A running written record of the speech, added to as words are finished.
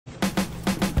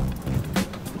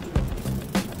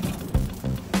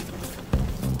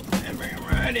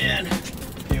right in.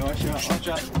 Okay, watch out, watch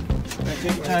out. Right,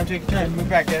 take your time, take your time. Move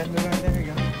back, Dad. Move back. There you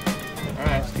go. All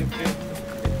right, skip, skip.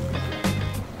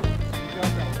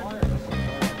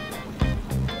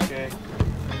 Okay.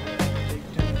 Take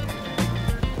your time.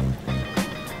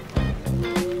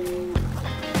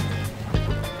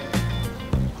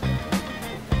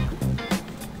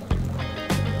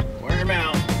 Wear him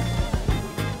out.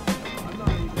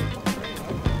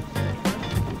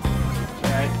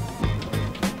 All right.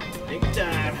 Take your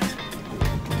time.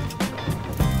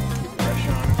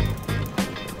 Pressure on him.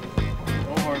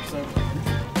 Go hard, son.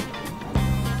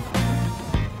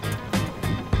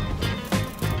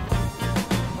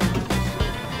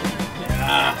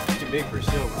 Yeah, too big for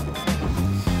silver.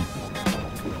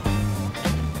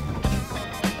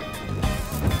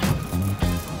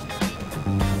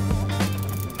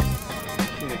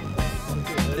 Okay.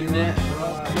 The net.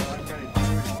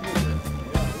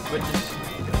 But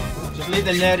just leave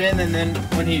the net in, and then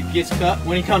when he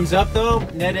comes up though,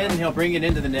 net in, he'll bring it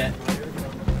into the net.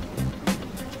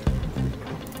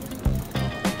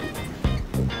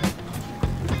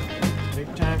 Take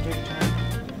your time, take your time.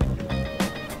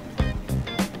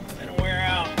 Let it wear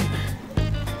out.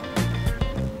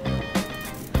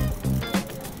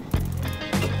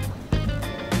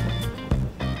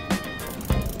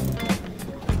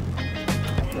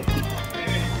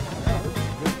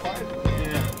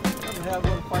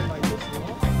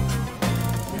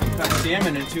 Caught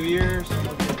salmon in 2 years.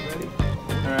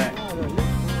 Alright.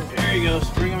 There he goes.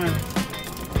 Bring him in.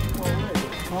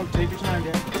 Come on, take your time,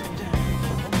 Dad.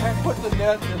 Put the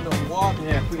net in the water.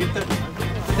 Yeah, we get the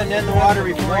net in the water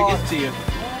before he gets to you.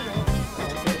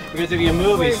 Because if you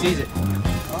move, he sees it.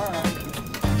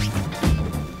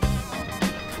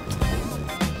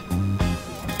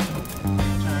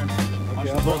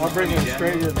 I'll bring him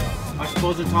straight in. Watch the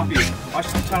poles on top of you. Watch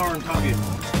the tower on top of you.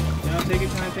 Now take your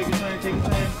time, take your time, take your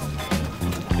time.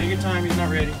 Take your time, he's not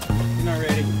ready. He's not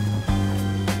ready.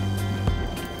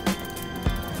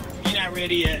 He's not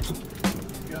ready yet.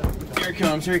 Here he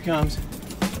comes, here he comes.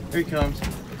 Here he comes.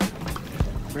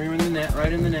 Bring him in the net,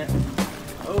 right in the net.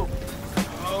 Oh.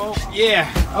 Oh,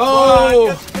 yeah.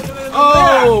 Oh.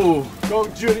 Oh. Go,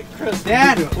 Judy, Chris.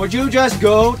 Dad, would you just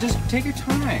go? Just take your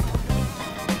time.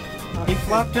 He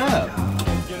flopped up.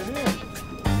 Get it in.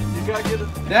 You gotta get it.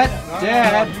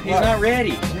 Dad, he's not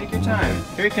ready. Take your time.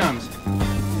 Here he comes.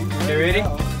 Okay, ready?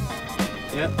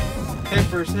 Yep. Head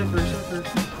first, head first, head first.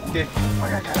 Okay.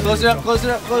 Close it up, close it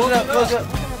up, close it up, close it up.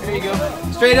 There you go.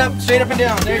 Straight up and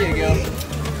down. There you go.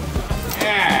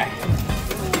 Yeah.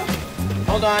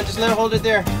 Hold on, just let it hold it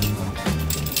there.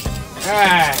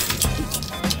 Ah.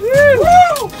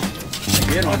 Woo!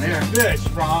 Good one there. Fish,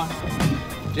 Ron.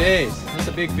 Jeez, that's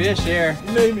a big fish there.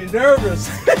 You made me nervous.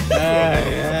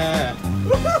 Yeah.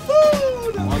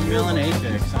 1 million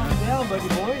apex, huh? Down, buddy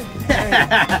boy.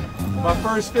 My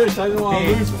first fish, I didn't want to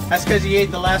lose it. That's because he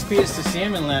ate the last piece of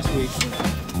salmon last week.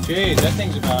 Jeez, that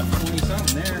thing's about 20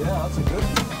 something there. Yeah, that's a good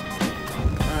one.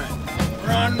 Alright,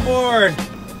 we're on board.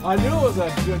 I knew it was a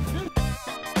good fish.